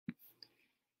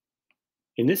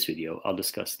In this video, I'll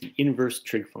discuss the inverse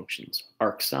trig functions,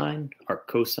 arcsine,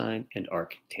 arccosine, and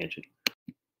arctangent.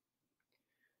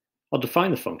 I'll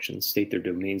define the functions, state their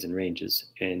domains and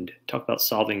ranges, and talk about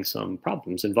solving some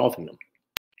problems involving them.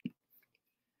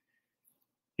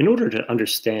 In order to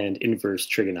understand inverse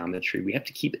trigonometry, we have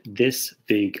to keep this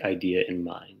big idea in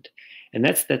mind, and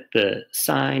that's that the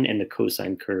sine and the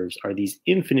cosine curves are these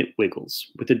infinite wiggles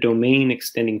with a domain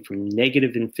extending from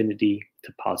negative infinity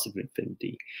to positive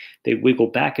infinity. They wiggle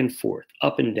back and forth,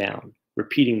 up and down,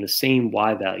 repeating the same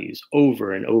y values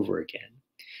over and over again.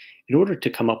 In order to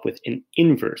come up with an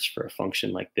inverse for a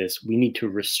function like this, we need to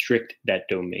restrict that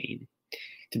domain.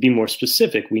 To be more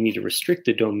specific, we need to restrict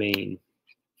the domain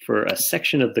for a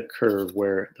section of the curve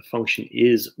where the function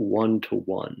is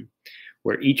 1-to-1,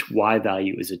 where each y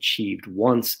value is achieved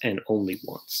once and only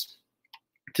once.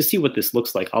 To see what this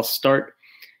looks like, I'll start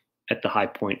at the high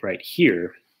point right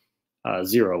here,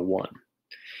 0, 1.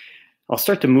 I'll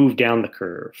start to move down the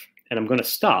curve, and I'm going to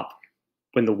stop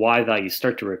when the y values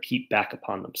start to repeat back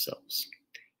upon themselves.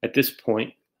 At this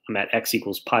point, I'm at x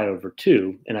equals pi over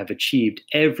 2, and I've achieved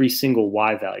every single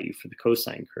y value for the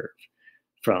cosine curve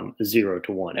from 0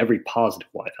 to 1, every positive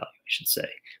y value, I should say.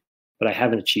 But I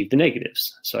haven't achieved the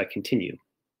negatives, so I continue.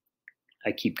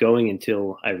 I keep going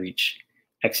until I reach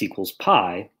x equals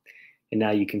pi, and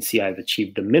now you can see I've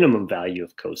achieved the minimum value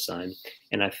of cosine,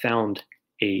 and I've found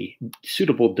a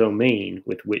suitable domain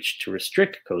with which to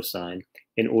restrict cosine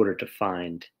in order to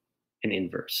find an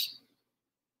inverse.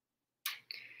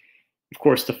 Of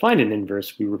course, to find an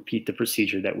inverse, we repeat the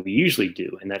procedure that we usually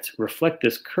do, and that's reflect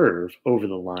this curve over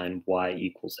the line y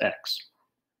equals x.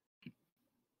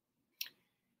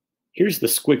 Here's the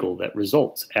squiggle that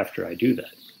results after I do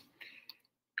that.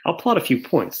 I'll plot a few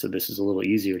points so this is a little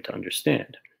easier to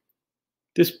understand.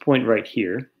 This point right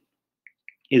here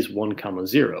is 1,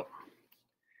 0.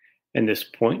 And this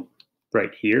point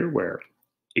right here, where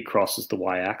it crosses the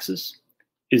y-axis,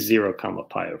 is 0,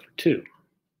 pi over 2.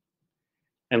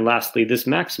 And lastly, this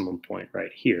maximum point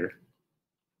right here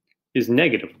is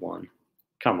 -1,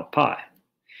 pi.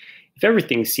 If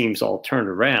everything seems all turned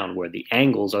around where the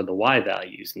angles are the y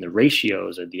values and the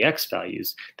ratios are the x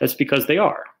values, that's because they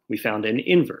are. We found an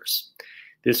inverse.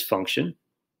 This function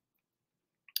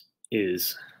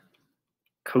is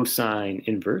cosine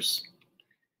inverse,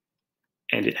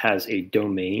 and it has a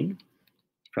domain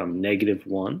from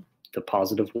 -1 to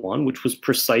 +1, which was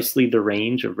precisely the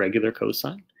range of regular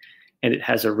cosine, and it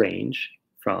has a range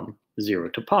from 0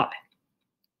 to pi,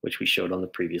 which we showed on the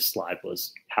previous slide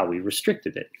was how we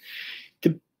restricted it.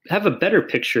 To have a better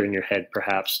picture in your head,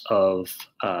 perhaps, of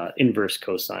inverse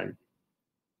cosine,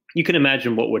 you can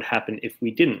imagine what would happen if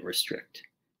we didn't restrict,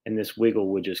 and this wiggle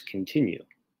would just continue,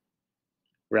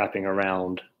 wrapping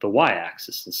around the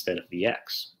y-axis instead of the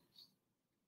x.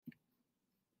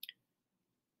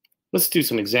 Let's do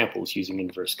some examples using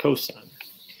inverse cosine.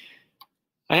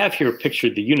 I have here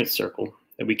pictured the unit circle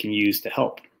that we can use to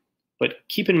help. But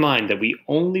keep in mind that we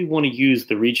only want to use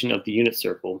the region of the unit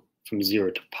circle from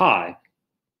 0 to pi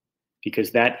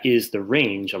because that is the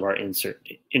range of our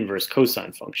inverse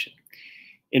cosine function.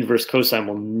 Inverse cosine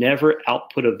will never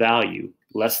output a value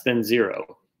less than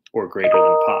 0 or greater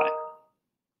than pi.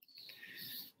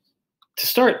 To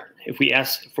start, if we're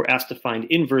asked to find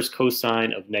inverse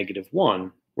cosine of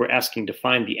 -1, we're asking to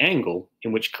find the angle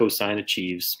in which cosine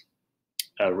achieves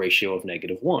a ratio of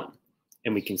 -1.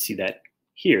 And we can see that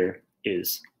here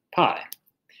is pi.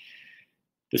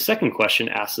 The second question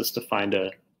asks us to find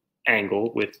an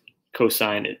angle with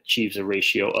cosine achieves a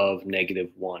ratio of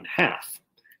 -1/2.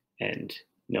 And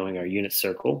knowing our unit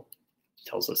circle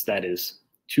tells us that is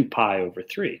 2 pi over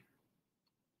 3.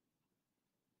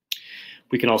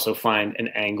 We can also find an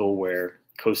angle where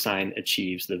cosine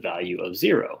achieves the value of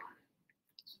 0.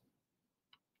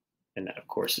 And that, of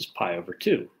course, is pi over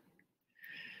 2.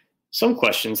 Some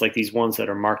questions, like these ones that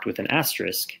are marked with an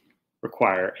asterisk,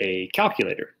 require a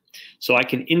calculator. So I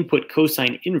can input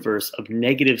cosine inverse of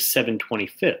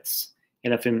 -7/25.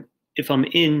 And if I'm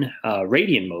in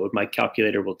radian mode, my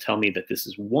calculator will tell me that this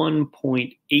is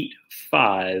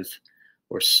 1.85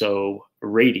 or so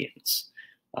radians.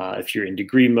 If you're in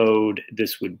degree mode,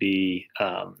 this would be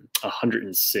about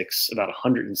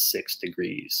 106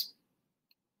 degrees.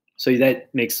 So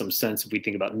that makes some sense if we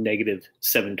think about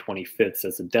 -7/25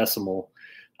 as a decimal.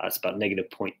 It's about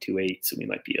 -0.28, so we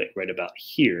might be like right about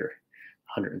here,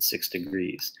 106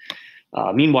 degrees.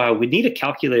 Meanwhile, we need a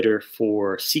calculator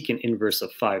for secant inverse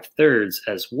of 5/3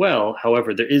 as well.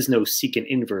 However, there is no secant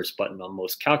inverse button on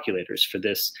most calculators. For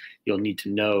this, you'll need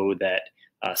to know that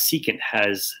secant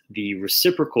has the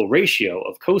reciprocal ratio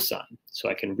of cosine. So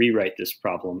I can rewrite this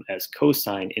problem as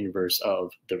cosine inverse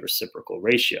of the reciprocal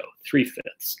ratio,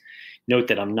 3/5. Note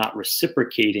that I'm not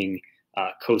reciprocating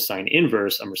cosine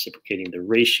inverse, I'm reciprocating the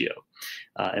ratio.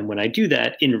 And when I do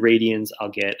that in radians, I'll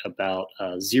get about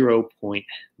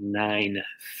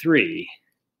 0.93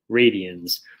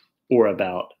 radians, or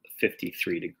about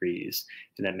 53 degrees.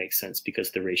 And that makes sense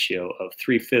because the ratio of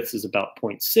 3/5 is about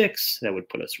 0.6. That would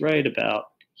put us right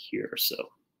about here or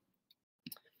so.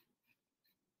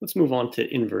 Let's move on to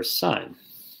inverse sine.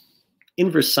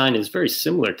 Inverse sine is very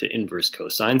similar to inverse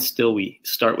cosine. Still, we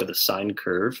start with a sine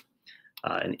curve,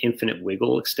 an infinite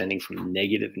wiggle extending from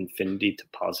negative infinity to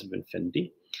positive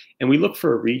infinity. And we look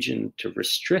for a region to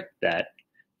restrict that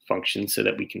function so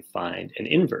that we can find an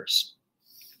inverse.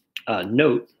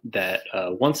 Note that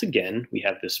once again, we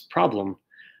have this problem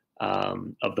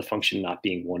of the function not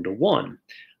being one-to-one.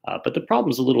 But the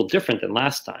problem is a little different than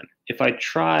last time. If I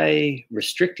try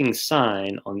restricting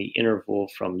sine on the interval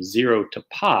from 0 to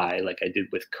pi, like I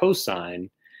did with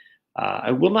cosine,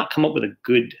 I will not come up with a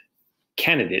good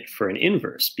candidate for an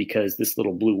inverse because this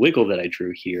little blue wiggle that I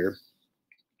drew here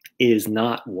is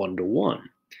not one-to-one.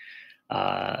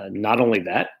 Not only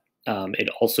that, it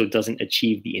also doesn't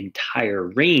achieve the entire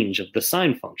range of the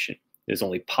sine function. There's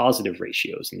only positive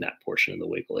ratios in that portion of the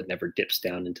wiggle. It never dips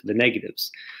down into the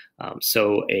negatives.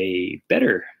 So a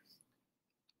better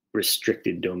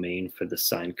restricted domain for the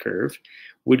sine curve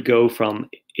would go from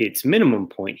its minimum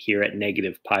point here at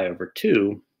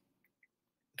 -pi/2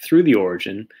 through the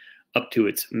origin up to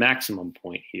its maximum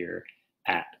point here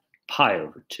at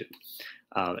pi/2.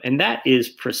 And that is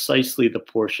precisely the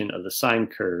portion of the sine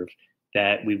curve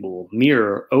that we will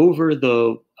mirror over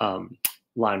the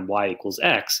line y =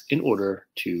 x in order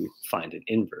to find an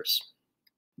inverse.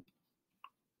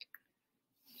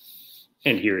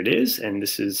 And here it is, and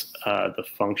this is the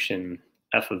function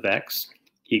f of x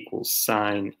equals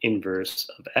sine inverse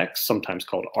of x, sometimes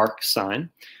called arc sine.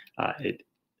 It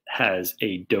has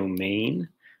a domain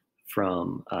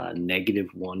from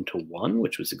 -1 to 1,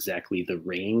 which was exactly the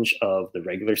range of the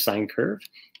regular sine curve,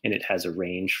 and it has a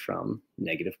range from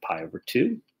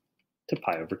 -pi/2 to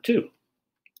pi/2.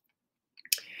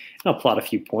 I'll plot a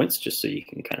few points just so you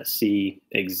can kind of see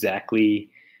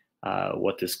exactly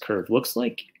what this curve looks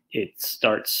like. It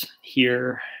starts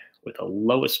here with a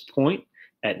lowest point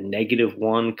at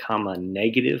 -1,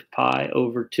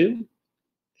 -pi/2.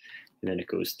 And then it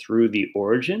goes through the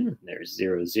origin. There's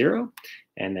 0, 0.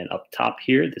 And then up top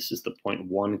here, this is the point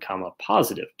 1,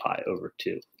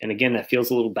 +pi/2. And again, that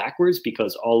feels a little backwards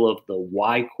because all of the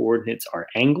y coordinates are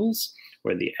angles,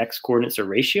 where the x coordinates are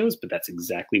ratios, but that's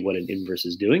exactly what an inverse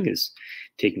is doing, is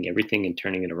taking everything and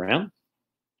turning it around.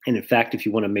 And in fact, if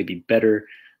you want to maybe better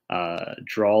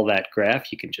draw that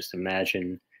graph, you can just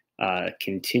imagine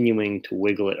continuing to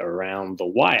wiggle it around the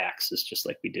y-axis, just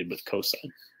like we did with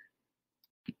cosine.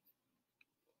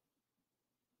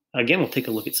 Again, we'll take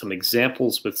a look at some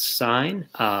examples with sine,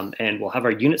 and we'll have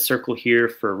our unit circle here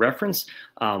for reference.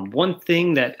 One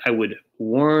thing that I would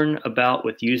warn about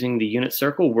with using the unit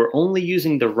circle, we're only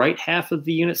using the right half of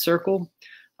the unit circle,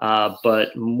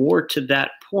 but more to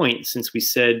that point, since we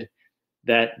said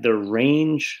that the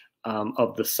range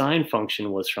of the sine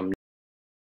function was from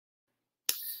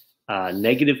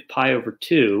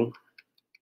 -pi/2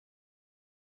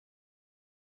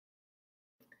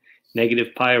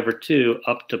 -pi/2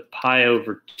 up to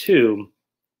pi/2,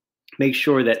 make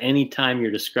sure that anytime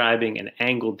you're describing an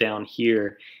angle down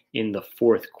here in the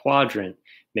fourth quadrant,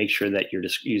 make sure that you're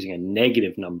just using a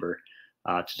negative number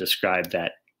to describe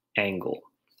that angle,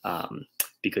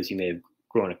 because you may have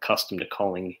grown accustomed to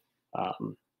calling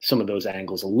some of those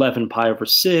angles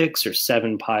 11pi/6 or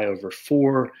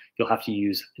 7pi/4. You'll have to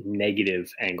use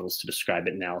negative angles to describe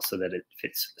it now so that it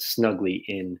fits snugly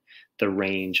in the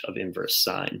range of inverse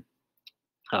sine.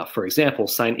 For example,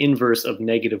 sine inverse of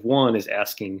 -1 is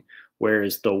asking where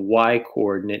is the y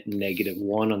coordinate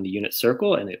 -1 on the unit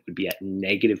circle, and it would be at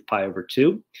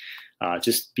 -pi/2.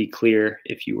 Just be clear,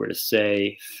 if you were to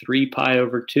say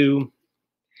 3pi/2,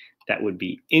 that would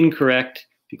be incorrect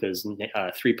because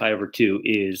 3pi/2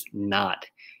 is not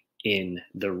in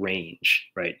the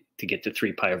range, right? To get to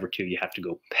 3pi/2, you have to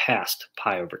go past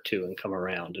pi/2 and come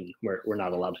around, and we're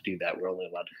not allowed to do that. We're only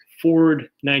allowed to forward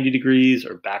 90 degrees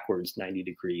or backwards 90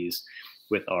 degrees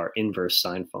with our inverse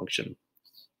sine function.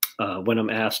 When I'm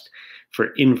asked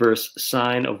for inverse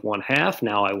sine of 1/2,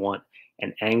 now I want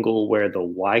an angle where the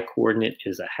y coordinate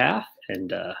is 1/2,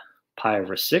 and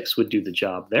pi/6 would do the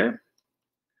job there.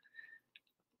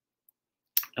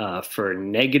 For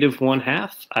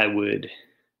 -1/2, I would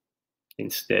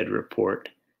instead report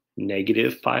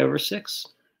 -pi/6.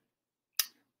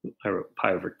 I wrote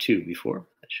pi over 2 before.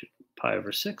 That should be pi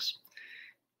over 6.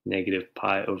 Negative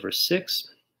pi over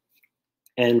 6.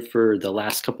 And for the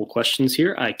last couple questions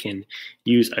here, I can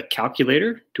use a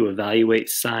calculator to evaluate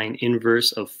sine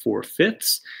inverse of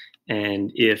 4/5.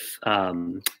 And if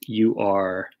you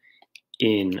are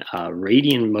in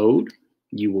radian mode,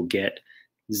 you will get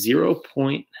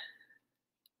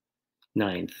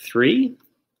 0.93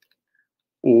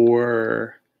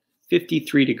 or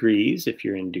 53 degrees if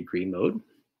you're in degree mode.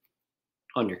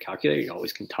 On your calculator, you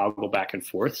always can toggle back and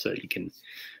forth so you can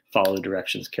follow the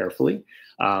directions carefully.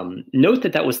 Note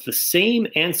that that was the same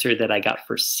answer that I got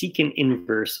for secant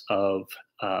inverse of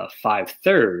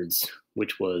 5/3,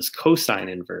 which was cosine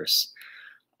inverse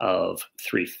of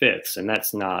 3/5. And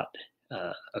that's not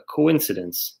a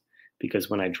coincidence, because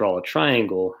when I draw a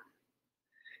triangle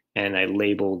and I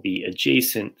label the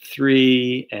adjacent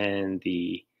 3 and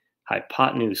the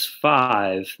hypotenuse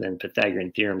 5, then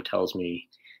Pythagorean theorem tells me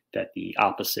that the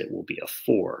opposite will be a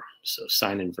 4. So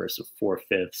sine inverse of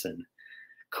 4/5 and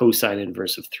cosine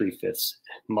inverse of 3/5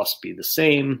 must be the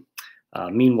same.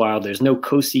 Meanwhile, there's no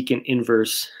cosecant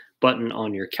inverse button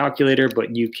on your calculator,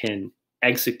 but you can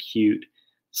execute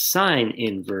sine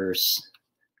inverse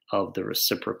of the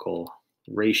reciprocal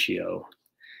ratio,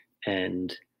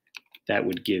 and that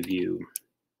would give you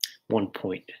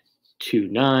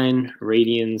 1.29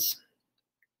 radians.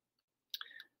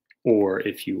 Or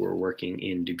if you were working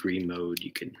in degree mode,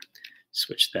 you can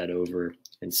switch that over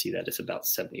and see that it's about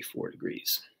 74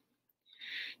 degrees.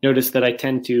 Notice that I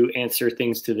tend to answer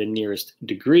things to the nearest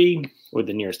degree or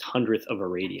the nearest hundredth of a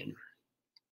radian.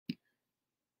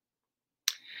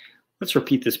 Let's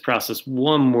repeat this process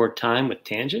one more time with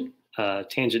tangent.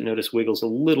 Tangent, notice, wiggles a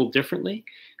little differently.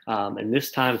 And this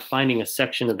time, finding a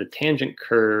section of the tangent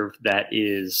curve that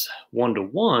is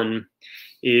 1-to-1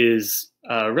 is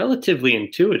relatively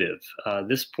intuitive.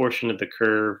 This portion of the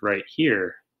curve right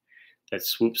here that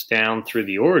swoops down through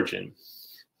the origin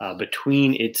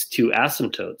between its two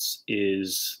asymptotes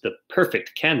is the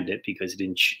perfect candidate, because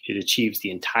it achieves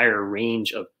the entire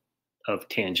range of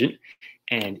tangent,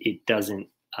 and it doesn't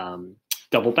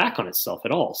double back on itself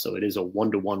at all. So it is a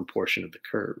 1-to-1 portion of the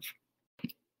curve.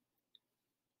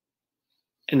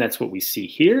 And that's what we see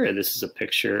here. And this is a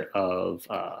picture of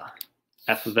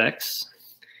f of x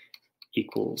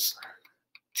equals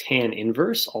tan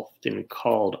inverse, often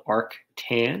called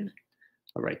arctan.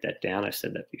 I'll write that down. I've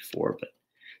said that before, but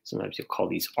sometimes you'll call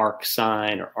these arc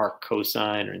sine or arc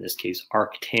cosine, or in this case,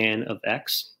 arctan of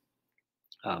x.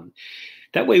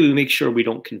 That way we make sure we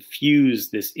don't confuse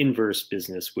this inverse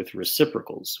business with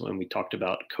reciprocals. When we talked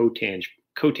about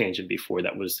cotangent before,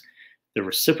 that was the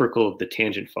reciprocal of the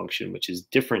tangent function, which is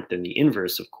different than the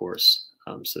inverse, of course.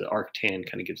 So the arctan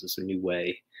kind of gives us a new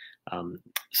way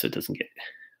so it doesn't get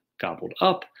gobbled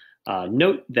up.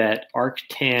 Note that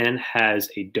arctan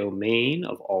has a domain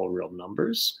of all real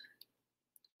numbers,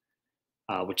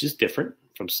 which is different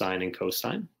from sine and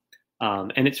cosine.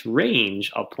 And its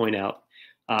range, I'll point out,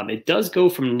 it does go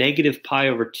from negative pi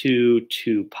over 2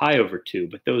 to pi over 2,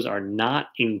 but those are not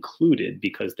included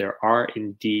because there are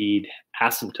indeed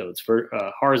asymptotes,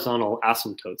 horizontal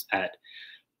asymptotes at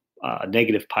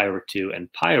negative pi over 2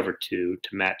 and pi over 2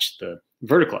 to match the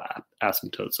vertical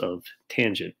asymptotes of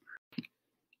tangent.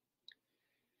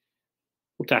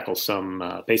 We'll tackle some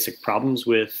basic problems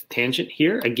with tangent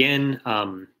here. Again,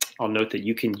 I'll note that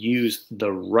you can use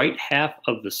the right half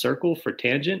of the circle for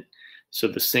tangent. So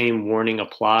the same warning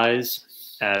applies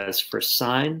as for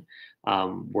sine.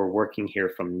 We're working here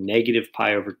from negative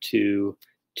pi over 2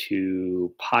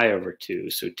 to pi over 2.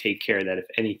 So take care that if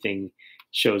anything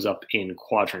shows up in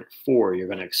quadrant 4, you're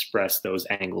going to express those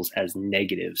angles as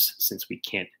negatives, since we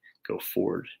can't go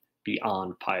forward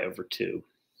beyond pi over 2.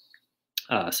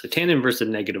 So tan inverse of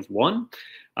 -1.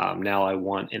 Now I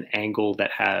want an angle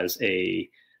that has a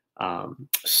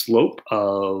slope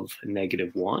of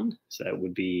 -1. So that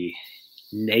would be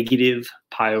negative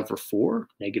pi over 4,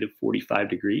 negative 45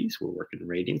 degrees. We're working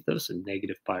radians though, so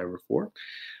negative pi over 4.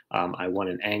 I want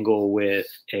an angle with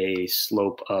a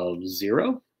slope of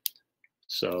 0.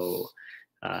 So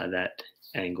that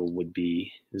angle would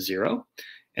be 0.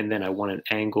 And then I want an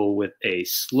angle with a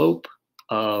slope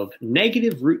of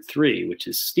 -√3, which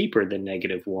is steeper than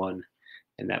 -1.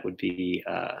 And that would be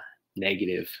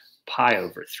negative pi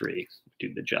over 3.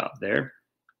 Do the job there.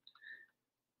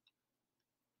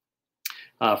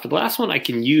 For the last one, I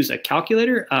can use a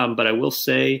calculator, but I will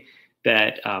say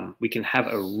that we can have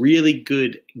a really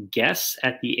good guess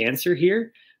at the answer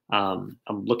here. I'm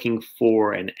looking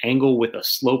for an angle with a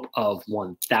slope of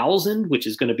 1,000, which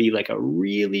is going to be like a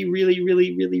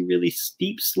really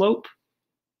steep slope.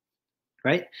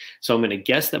 right? So I'm going to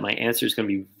guess that my answer is going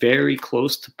to be very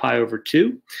close to pi over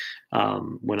 2.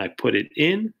 When I put it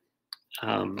in,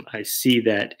 I see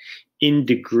that in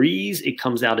degrees, it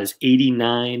comes out as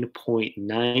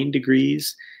 89.9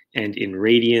 degrees. And in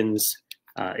radians,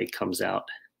 it comes out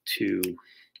to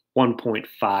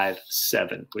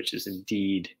 1.57, which is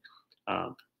indeed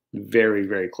very,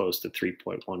 very close to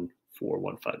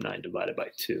 3.14159 divided by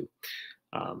 2.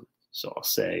 So I'll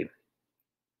say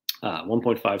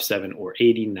 1.57 or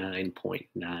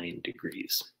 89.9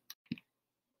 degrees.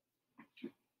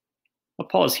 I'll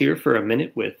pause here for a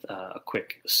minute with a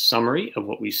quick summary of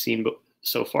what we've seen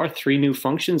so far. 3 new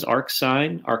functions: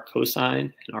 arcsine,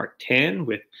 arccosine, and arctan,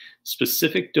 with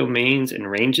specific domains and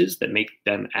ranges that make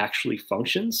them actually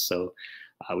functions. So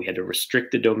we had to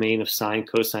restrict the domain of sine,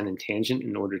 cosine, and tangent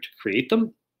in order to create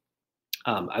them.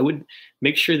 I would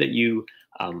make sure that you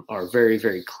are very,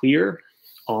 very clear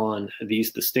on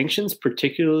these distinctions,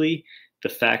 particularly the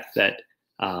fact that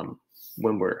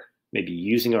when we're maybe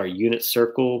using our unit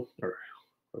circle or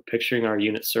picturing our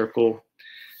unit circle,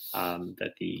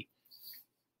 that the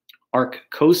arc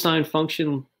cosine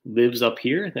function lives up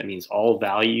here. That means all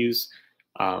values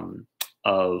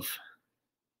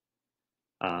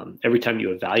every time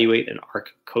you evaluate an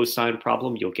arc cosine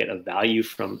problem, you'll get a value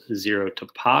from 0 to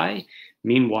pi.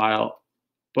 Meanwhile,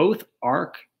 both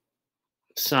arc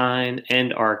sine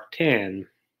and arctan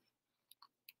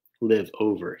live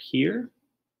over here.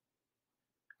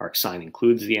 Arcsine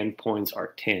includes the endpoints,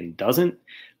 arctan doesn't,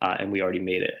 and we already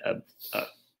made a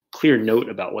clear note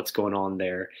about what's going on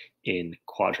there in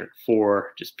quadrant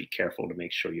 4. Just be careful to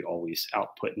make sure you always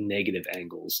output negative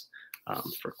angles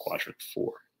for quadrant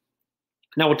 4.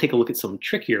 Now we'll take a look at some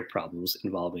trickier problems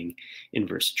involving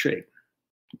inverse trig.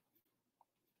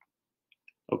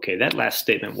 Okay, that last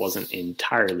statement wasn't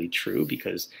entirely true,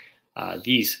 because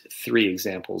these 3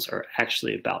 examples are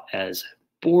actually about as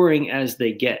boring as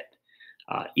they get.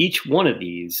 Each one of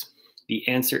these, the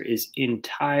answer is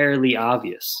entirely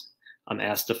obvious. I'm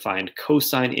asked to find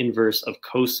cosine inverse of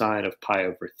cosine of pi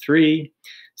over 3,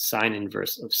 sine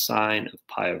inverse of sine of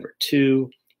pi over 2,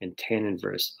 and tan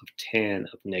inverse of tan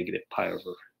of negative pi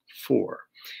over 4.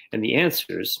 And the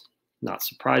answers, not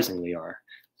surprisingly, are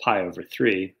pi over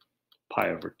 3, pi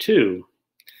over 2,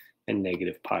 and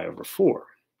negative pi over 4.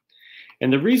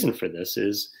 And the reason for this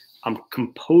is I'm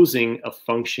composing a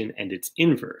function and its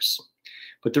inverse.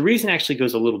 But the reason actually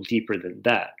goes a little deeper than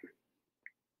that.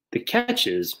 The catch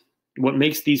is, what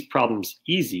makes these problems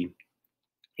easy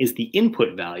is the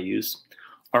input values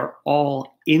are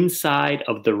all inside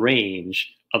of the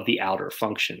range of the outer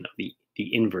function, of the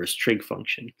inverse trig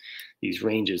function. These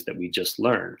ranges that we just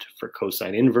learned. For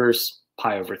cosine inverse,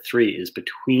 pi over 3 is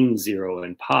between 0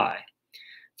 and pi.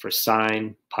 For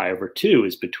sine, pi over 2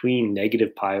 is between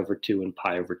negative pi over 2 and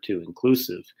pi over 2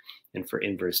 inclusive. And for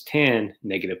inverse tan,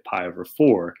 negative pi over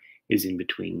 4 is in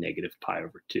between negative pi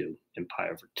over 2 and pi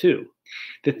over 2.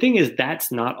 The thing is,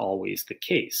 that's not always the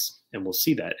case, and we'll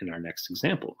see that in our next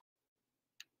example.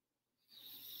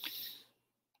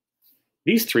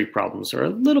 These 3 problems are a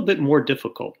little bit more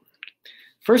difficult.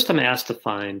 First, I'm asked to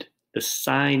find the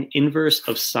sine inverse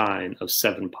of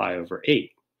 7 pi over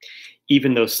 8.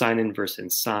 Even though sine inverse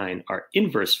and sine are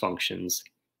inverse functions,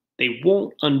 they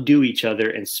won't undo each other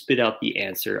and spit out the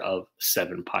answer of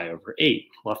 7 pi over 8.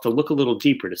 We'll have to look a little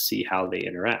deeper to see how they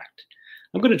interact.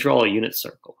 I'm going to draw a unit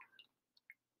circle,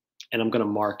 and I'm going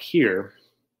to mark here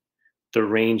the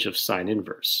range of sine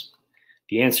inverse.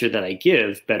 The answer that I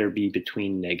give better be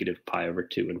between negative pi over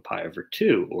 2 and pi over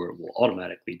 2, or it will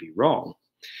automatically be wrong.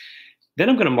 Then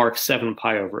I'm going to mark 7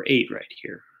 pi over 8 right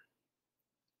here,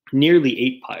 nearly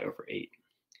 8 pi over 8.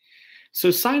 So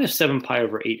sine of 7 pi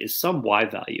over 8 is some y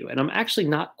value, and I'm actually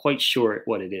not quite sure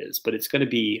what it is, but it's going to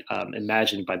be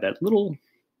imagined by that little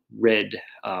red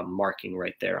marking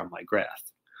right there on my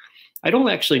graph. I don't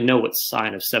actually know what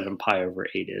sine of 7 pi over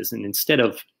 8 is, and instead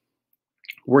of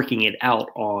working it out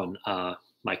on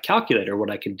my calculator, what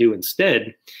I can do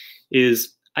instead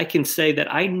is I can say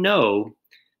that I know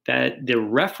that the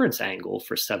reference angle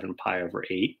for 7 pi over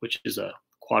 8, which is a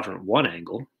quadrant 1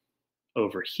 angle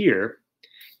over here,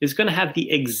 is going to have the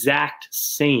exact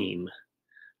same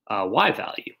y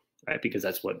value, right? Because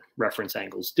that's what reference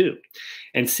angles do.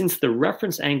 And since the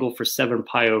reference angle for 7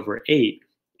 pi over 8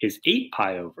 is 8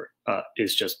 pi over,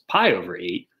 is just pi over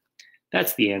 8,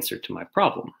 that's the answer to my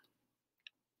problem.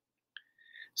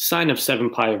 Sine of 7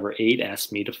 pi over 8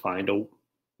 asks me to find a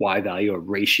y value, a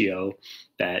ratio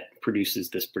that produces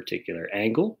this particular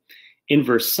angle.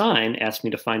 Inverse sine asks me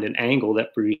to find an angle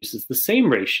that produces the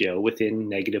same ratio within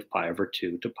negative pi over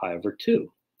 2 to pi over 2.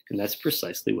 And that's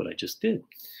precisely what I just did.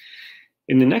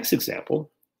 In the next example,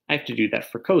 I have to do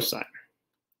that for cosine.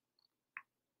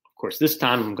 course, this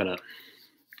time I'm going to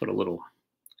put a little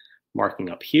marking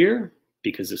up here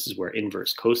because this is where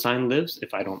inverse cosine lives.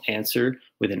 If I don't answer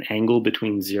with an angle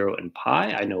between 0 and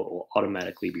pi, I know it will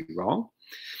automatically be wrong.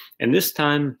 And this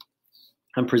time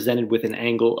I'm presented with an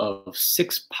angle of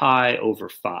 6 pi over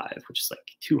 5, which is like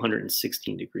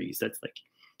 216 degrees. That's like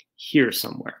here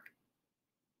somewhere.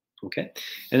 Okay,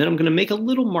 and then I'm going to make a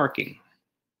little marking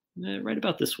right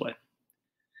about this way.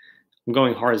 I'm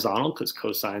going horizontal because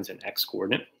cosine's an x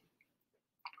coordinate,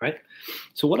 right?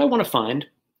 So what I want to find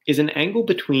is an angle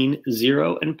between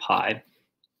 0 and pi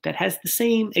that has the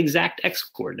same exact x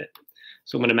coordinate.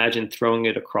 So I'm going to imagine throwing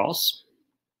it across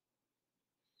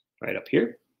right up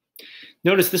here.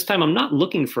 Notice this time I'm not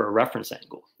looking for a reference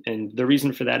angle. And the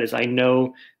reason for that is I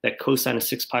know that cosine of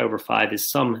 6 pi over 5 is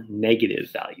some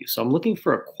negative value. So I'm looking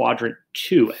for a quadrant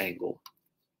 2 angle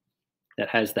that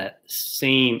has that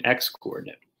same x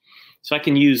coordinate. So I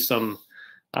can use some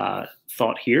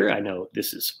thought here. I know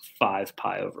this is 5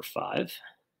 pi over 5.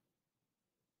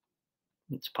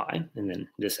 It's pi. And then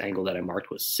this angle that I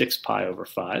marked was 6 pi over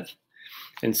 5.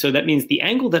 And so that means the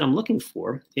angle that I'm looking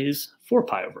for is 4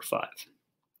 pi over 5.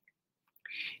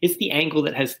 It's the angle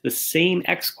that has the same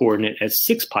x coordinate as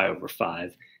 6 pi over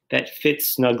 5 that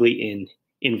fits snugly in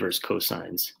inverse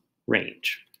cosine's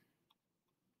range.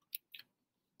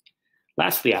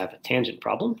 Lastly, I have a tangent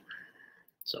problem.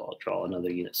 So I'll draw another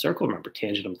unit circle. Remember,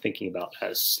 tangent I'm thinking about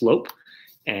as slope,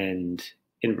 and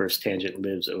inverse tangent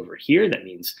lives over here. That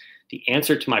means the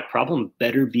answer to my problem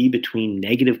better be between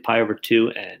negative pi over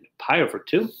 2 and pi over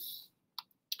 2.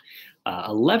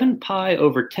 11 pi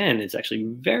over 10 is actually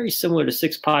very similar to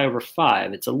 6 pi over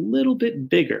 5. It's a little bit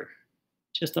bigger,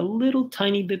 just a little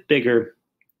tiny bit bigger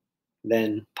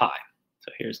than pi.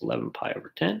 So here's 11 pi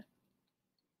over 10.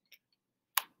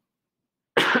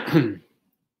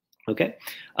 Okay,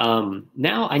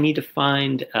 now I need to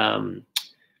find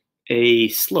a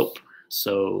slope.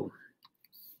 So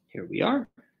here we are.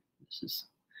 This is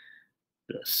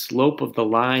the slope of the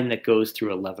line that goes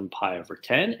through 11 pi over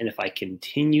 10. And if I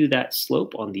continue that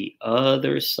slope on the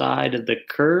other side of the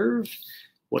curve,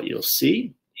 what you'll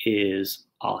see is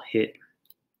I'll hit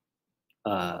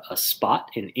a spot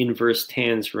in inverse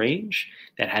tan's range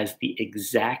that has the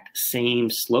exact same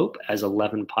slope as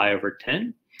 11 pi over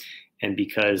 10. And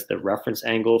because the reference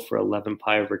angle for 11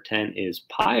 pi over 10 is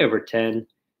pi over 10,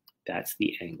 that's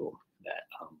the angle that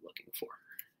I'm looking for.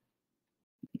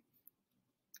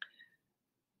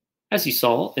 As you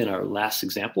saw in our last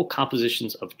example,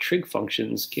 compositions of trig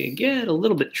functions can get a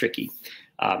little bit tricky.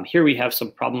 Here we have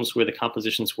some problems where the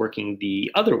composition's working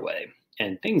the other way,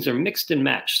 and things are mixed and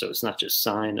matched. So it's not just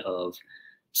sine of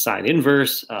sine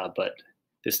inverse, but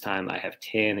this time I have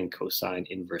tan and cosine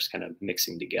inverse kind of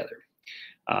mixing together.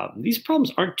 These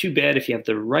problems aren't too bad if you have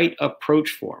the right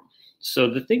approach for them. So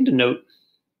the thing to note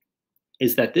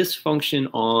is that this function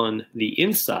on the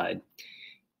inside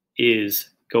is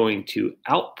going to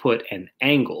output an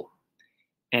angle.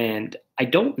 And I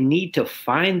don't need to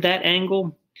find that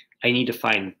angle. I need to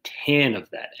find tan of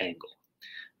that angle.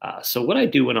 So what I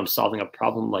do when I'm solving a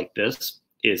problem like this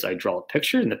is I draw a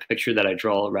picture, and the picture that I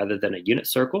draw rather than a unit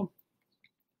circle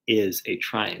is a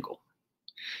triangle.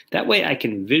 That way I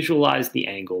can visualize the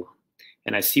angle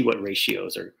and I see what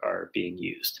ratios are being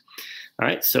used. All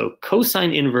right, so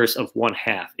cosine inverse of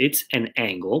 1/2, it's an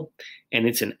angle, and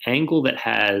it's an angle that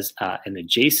has an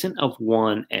adjacent of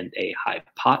 1 and a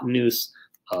hypotenuse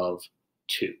of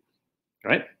 2,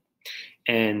 right?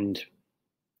 And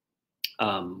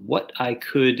what I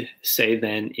could say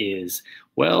then is,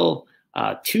 well,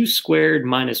 2 squared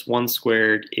minus 1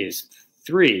 squared is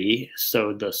 3,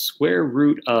 so the square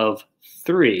root of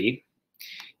 3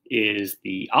 is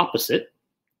the opposite,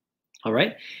 all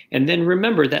right? And then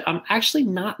remember that I'm actually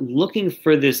not looking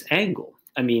for this angle.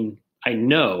 I mean, I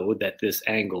know that this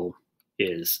angle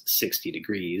is 60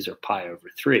 degrees or pi over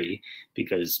 3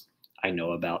 because I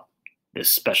know about this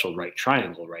special right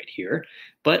triangle right here,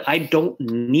 but I don't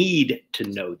need to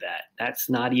know that. That's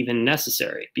not even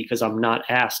necessary because I'm not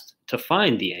asked to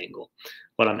find the angle.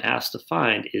 What I'm asked to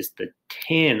find is the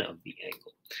tan of the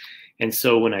angle. And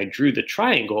so when I drew the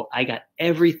triangle, I got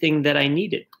everything that I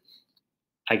needed.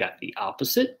 I got the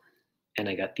opposite and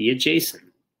I got the adjacent.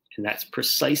 And that's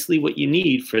precisely what you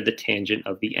need for the tangent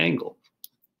of the angle.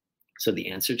 So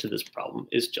the answer to this problem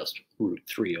is just root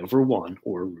 3 over 1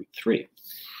 or root 3.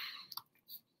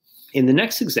 In the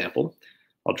next example,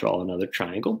 I'll draw another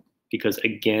triangle because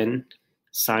again,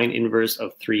 sine inverse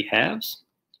of 3/2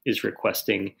 is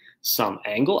requesting some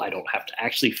angle. I don't have to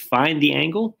actually find the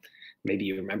angle. Maybe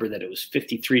you remember that it was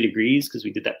 53 degrees because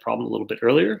we did that problem a little bit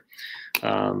earlier.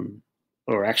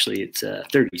 Or actually it's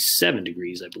 37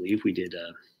 degrees, I believe. We did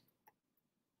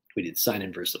We did sine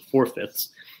inverse of 4/5.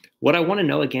 What I want to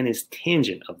know again is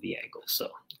tangent of the angle. So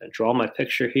I'm going to draw my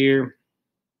picture here.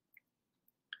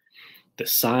 The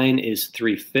sine is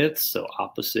 3/5, so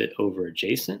opposite over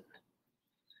adjacent.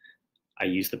 I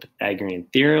use the Pythagorean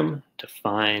theorem to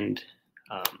find,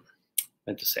 I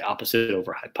meant to say opposite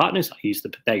over hypotenuse. I'll use the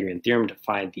Pythagorean theorem to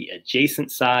find the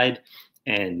adjacent side.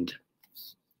 And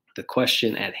the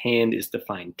question at hand is to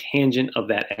find tangent of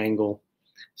that angle.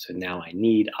 So now I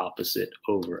need opposite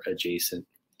over adjacent,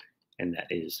 and that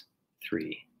is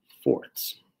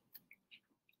 3/4.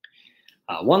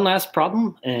 One last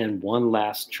problem and one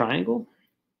last triangle.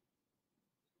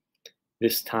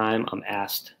 This time I'm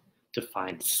asked to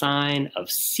find sine of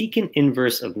secant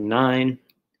inverse of 9,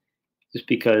 just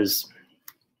because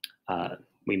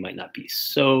we might not be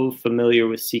so familiar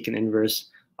with secant inverse.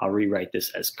 I'll rewrite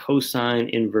this as cosine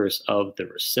inverse of the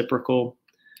reciprocal.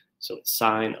 So it's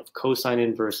sine of cosine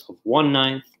inverse of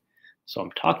 1/9. So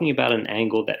I'm talking about an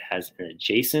angle that has an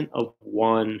adjacent of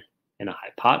 1 and a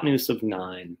hypotenuse of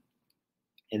 9.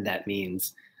 And that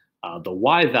means the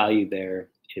y value there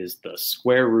is the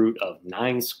square root of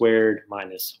 9 squared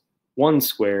minus 1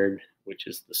 squared, which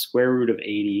is the square root of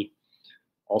 80,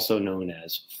 also known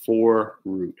as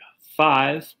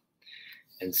 4√5.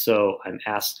 And so I'm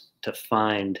asked to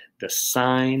find the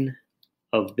sine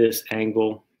of this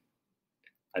angle.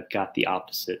 I've got the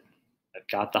opposite. I've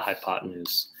got the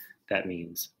hypotenuse. That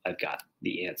means I've got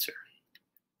the answer,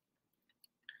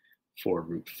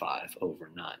 4√5 over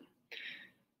 9.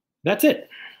 That's it.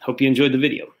 Hope you enjoyed the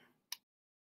video.